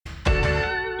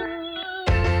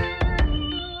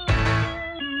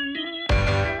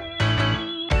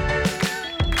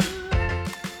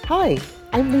Hi,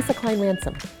 I'm Lisa Klein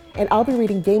Ransom, and I'll be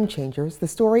reading Game Changers, the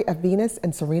story of Venus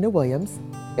and Serena Williams,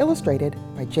 illustrated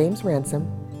by James Ransom,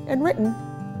 and written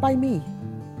by me.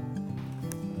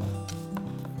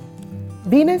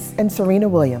 Venus and Serena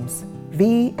Williams,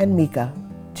 V and Mika,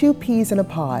 two peas in a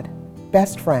pod,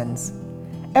 best friends.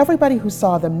 Everybody who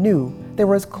saw them knew they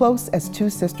were as close as two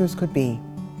sisters could be.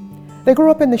 They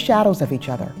grew up in the shadows of each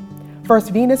other. First,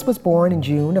 Venus was born in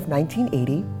June of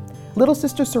 1980. Little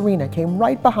sister Serena came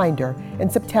right behind her in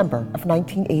September of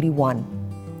 1981.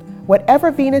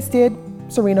 Whatever Venus did,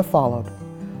 Serena followed.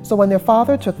 So when their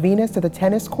father took Venus to the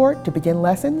tennis court to begin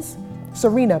lessons,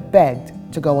 Serena begged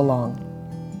to go along.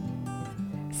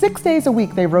 6 days a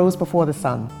week they rose before the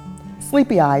sun.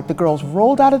 Sleepy-eyed, the girls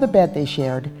rolled out of the bed they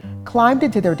shared, climbed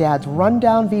into their dad's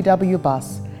run-down VW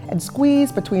bus, and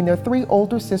squeezed between their three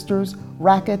older sisters,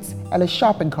 rackets, and a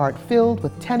shopping cart filled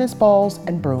with tennis balls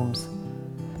and brooms.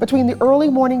 Between the early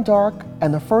morning dark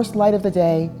and the first light of the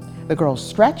day, the girls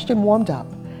stretched and warmed up,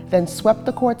 then swept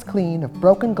the courts clean of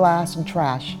broken glass and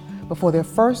trash before their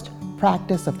first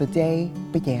practice of the day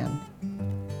began.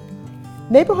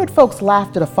 Neighborhood folks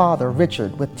laughed at a father,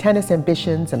 Richard, with tennis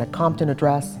ambitions and a Compton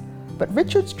address, but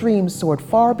Richard's dreams soared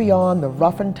far beyond the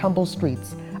rough and tumble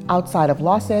streets outside of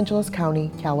Los Angeles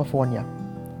County, California.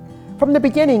 From the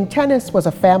beginning, tennis was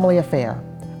a family affair.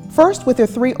 First with their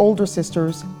three older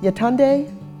sisters,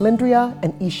 Yetunde, Lindria,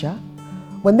 and Isha.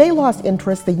 When they lost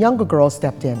interest, the younger girls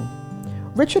stepped in.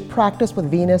 Richard practiced with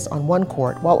Venus on one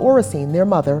court, while Oracene, their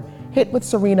mother, hit with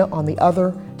Serena on the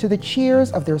other, to the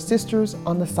cheers of their sisters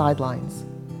on the sidelines.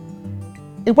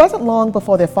 It wasn't long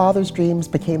before their father's dreams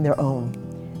became their own.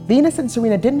 Venus and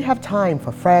Serena didn't have time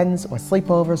for friends or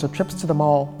sleepovers or trips to the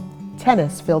mall.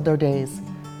 Tennis filled their days.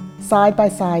 Side by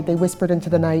side, they whispered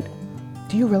into the night,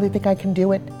 "Do you really think I can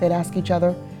do it?" they'd ask each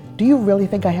other. "Do you really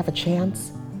think I have a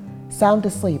chance?" Sound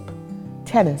asleep,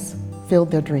 tennis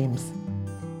filled their dreams.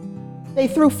 They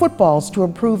threw footballs to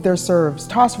improve their serves,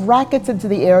 tossed rackets into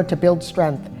the air to build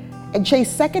strength, and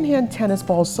chased secondhand tennis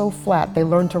balls so flat they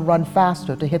learned to run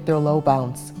faster to hit their low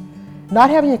bounce. Not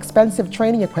having expensive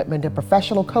training equipment and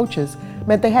professional coaches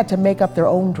meant they had to make up their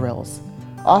own drills.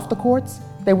 Off the courts,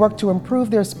 they worked to improve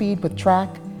their speed with track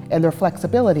and their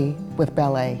flexibility with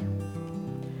ballet.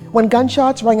 When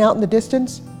gunshots rang out in the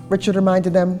distance, Richard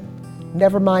reminded them,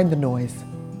 "Never mind the noise,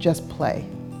 just play."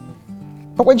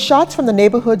 But when shots from the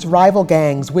neighborhood's rival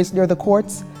gangs whizzed near the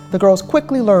courts, the girls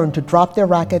quickly learned to drop their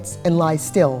rackets and lie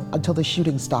still until the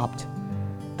shooting stopped.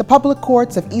 The public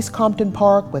courts of East Compton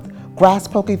Park, with grass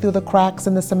poking through the cracks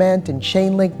in the cement and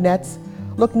chain-link nets,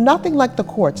 looked nothing like the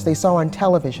courts they saw on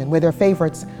television where their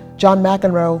favorites, John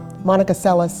McEnroe, Monica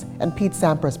Seles, and Pete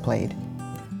Sampras, played.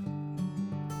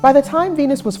 By the time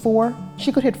Venus was 4,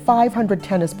 she could hit 500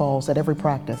 tennis balls at every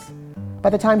practice. By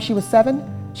the time she was 7,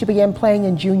 she began playing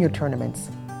in junior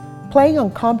tournaments. Playing on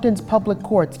Compton's public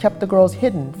courts kept the girls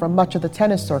hidden from much of the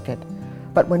tennis circuit.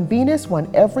 But when Venus won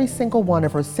every single one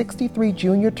of her 63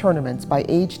 junior tournaments by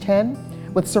age 10,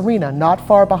 with Serena not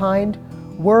far behind,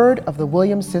 word of the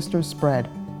Williams sisters spread.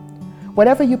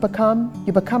 "Whatever you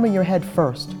become in your head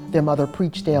first," their mother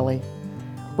preached daily.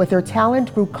 With her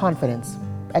talent grew confidence.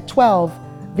 At 12,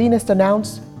 Venus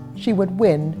announced she would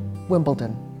win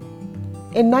Wimbledon.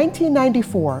 In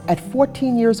 1994, at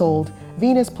 14 years old,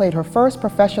 Venus played her first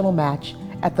professional match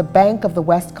at the Bank of the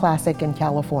West Classic in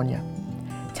California.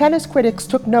 Tennis critics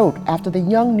took note after the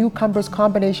young newcomer's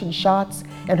combination shots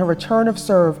and her return of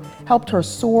serve helped her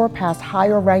soar past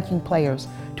higher-ranking players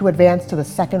to advance to the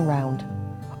second round.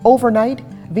 Overnight,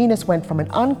 Venus went from an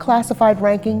unclassified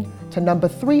ranking to number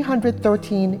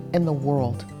 313 in the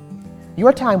world.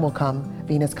 "Your time will come,"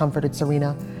 Venus comforted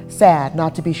Serena, sad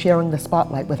not to be sharing the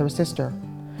spotlight with her sister.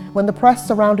 When the press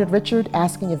surrounded Richard,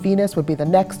 asking if Venus would be the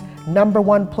next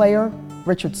 #1 player,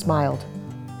 Richard smiled.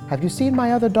 "Have you seen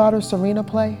my other daughter Serena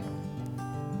play?"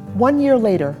 1 year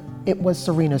later, it was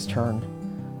Serena's turn.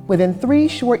 Within 3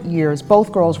 short years,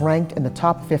 both girls ranked in the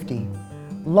top 50.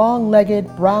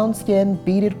 Long-legged, brown-skinned,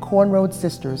 beaded, cornrowed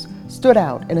sisters stood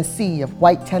out in a sea of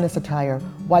white tennis attire,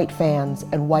 white fans,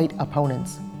 and white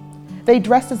opponents. They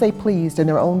dressed as they pleased in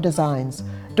their own designs.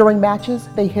 During matches,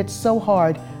 they hit so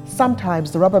hard,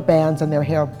 sometimes the rubber bands in their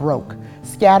hair broke,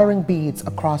 scattering beads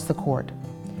across the court.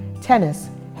 Tennis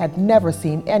had never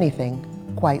seen anything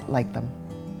quite like them.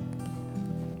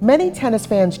 Many tennis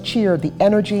fans cheered the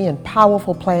energy and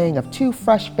powerful playing of two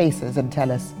fresh faces in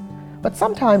tennis. But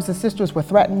sometimes the sisters were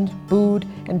threatened, booed,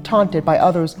 and taunted by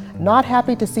others not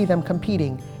happy to see them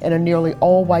competing in a nearly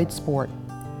all-white sport.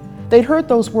 They'd heard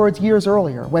those words years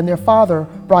earlier when their father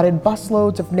brought in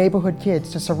busloads of neighborhood kids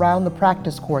to surround the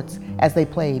practice courts as they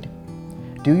played.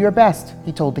 Do your best,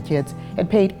 he told the kids, and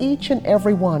paid each and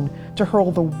every one to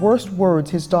hurl the worst words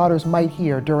his daughters might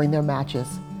hear during their matches.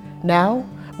 Now,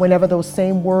 whenever those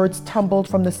same words tumbled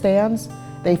from the stands,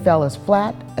 they fell as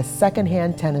flat as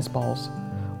second-hand tennis balls.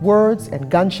 Words and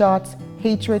gunshots,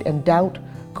 hatred and doubt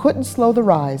couldn't slow the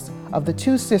rise of the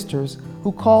two sisters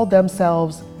who called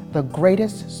themselves the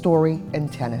greatest story in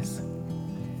tennis.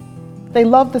 They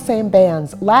loved the same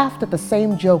bands, laughed at the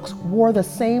same jokes, wore the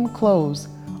same clothes.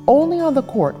 Only on the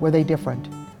court were they different.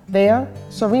 There,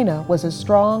 Serena was as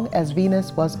strong as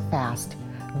Venus was fast.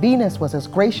 Venus was as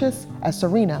gracious as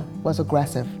Serena was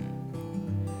aggressive.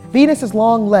 Venus's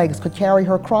long legs could carry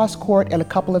her cross court in a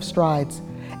couple of strides.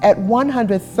 At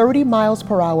 130 miles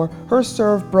per hour, her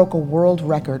serve broke a world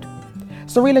record.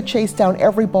 Serena chased down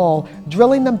every ball,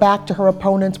 drilling them back to her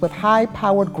opponents with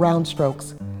high-powered ground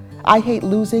strokes. "I hate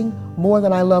losing more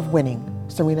than I love winning,"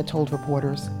 Serena told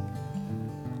reporters.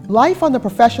 Life on the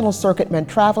professional circuit meant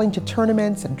traveling to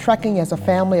tournaments and trekking as a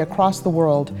family across the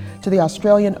world to the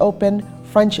Australian Open,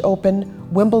 French Open,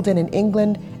 Wimbledon in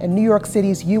England, and New York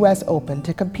City's US Open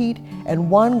to compete in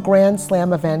one Grand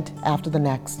Slam event after the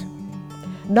next.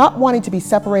 Not wanting to be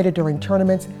separated during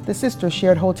tournaments, the sisters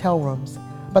shared hotel rooms,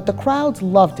 but the crowds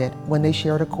loved it when they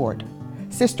shared a court.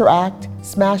 Sister Act,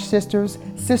 Smash Sisters,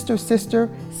 Sister Sister,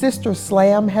 Sister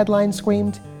Slam headlines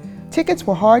screamed. Tickets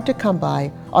were hard to come by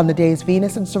on the days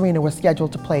Venus and Serena were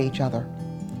scheduled to play each other.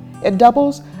 In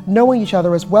doubles, knowing each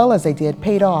other as well as they did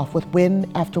paid off with win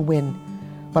after win.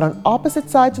 But on opposite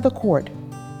sides of the court,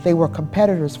 they were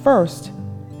competitors first,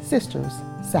 sisters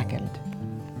second.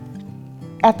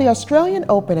 At the Australian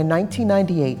Open in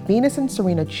 1998, Venus and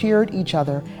Serena cheered each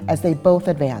other as they both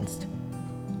advanced.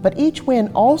 But each win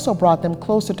also brought them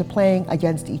closer to playing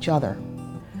against each other.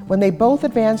 When they both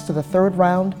advanced to the third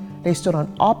round, they stood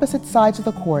on opposite sides of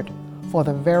the court for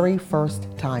the very first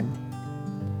time.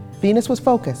 Venus was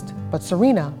focused, but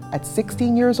Serena, at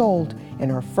 16 years old, in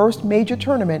her first major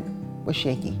tournament, was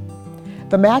shaky.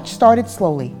 The match started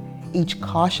slowly, each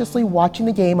cautiously watching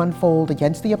the game unfold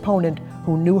against the opponent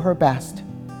who knew her best.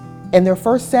 In their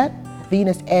first set,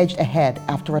 Venus edged ahead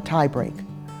after a tiebreak.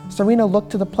 Serena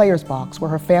looked to the players' box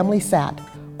where her family sat,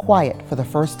 quiet for the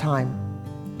first time.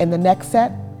 In the next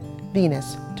set,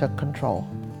 Venus took control.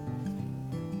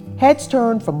 Heads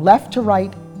turned from left to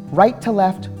right, right to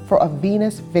left for a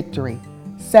Venus victory,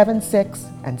 7-6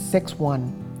 and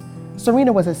 6-1.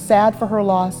 Serena was as sad for her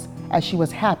loss as she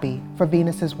was happy for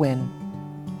Venus's win.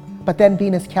 But then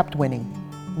Venus kept winning,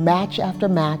 match after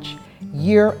match,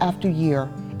 year after year,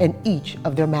 in each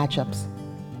of their matchups.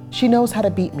 "She knows how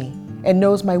to beat me and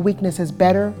knows my weaknesses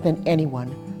better than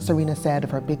anyone," Serena said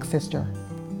of her big sister.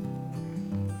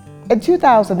 In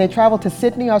 2000, they traveled to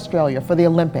Sydney, Australia for the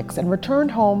Olympics and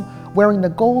returned home wearing the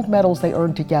gold medals they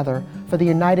earned together for the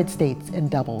United States in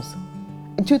doubles.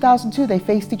 In 2002, they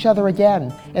faced each other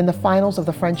again in the finals of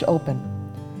the French Open.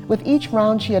 With each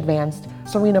round she advanced,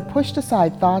 Serena pushed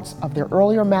aside thoughts of their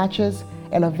earlier matches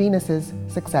and of Venus's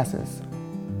successes.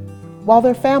 While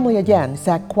their family again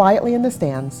sat quietly in the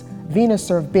stands, Venus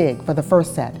served big for the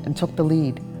first set and took the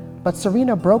lead, but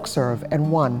Serena broke serve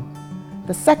and won.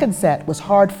 The second set was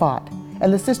hard-fought,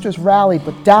 and the sisters rallied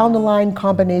with down-the-line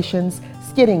combinations,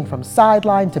 skidding from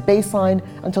sideline to baseline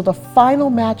until the final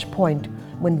match point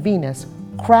when Venus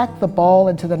cracked the ball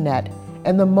into the net,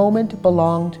 and the moment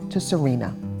belonged to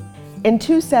Serena. In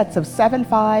two sets of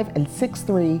 7-5 and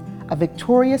 6-3, a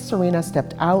victorious Serena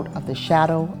stepped out of the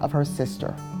shadow of her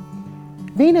sister.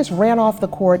 Venus ran off the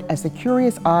court as the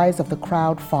curious eyes of the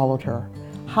crowd followed her.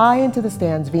 High into the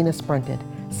stands, Venus sprinted,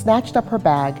 snatched up her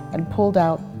bag, and pulled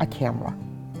out a camera.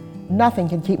 "Nothing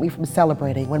can keep me from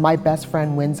celebrating when my best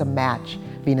friend wins a match,"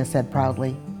 Venus said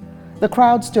proudly. The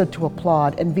crowd stood to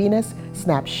applaud, and Venus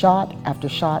snapped shot after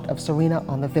shot of Serena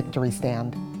on the victory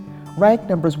stand. Ranked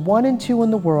numbers 1 and 2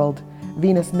 in the world,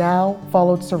 Venus now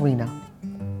followed Serena.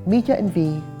 Mika and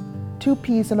V, two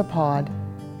peas in a pod,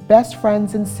 best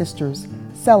friends and sisters,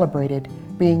 celebrated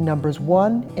being numbers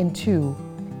 1 and 2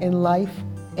 in life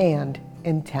and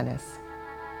in tennis.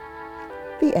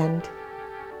 The end.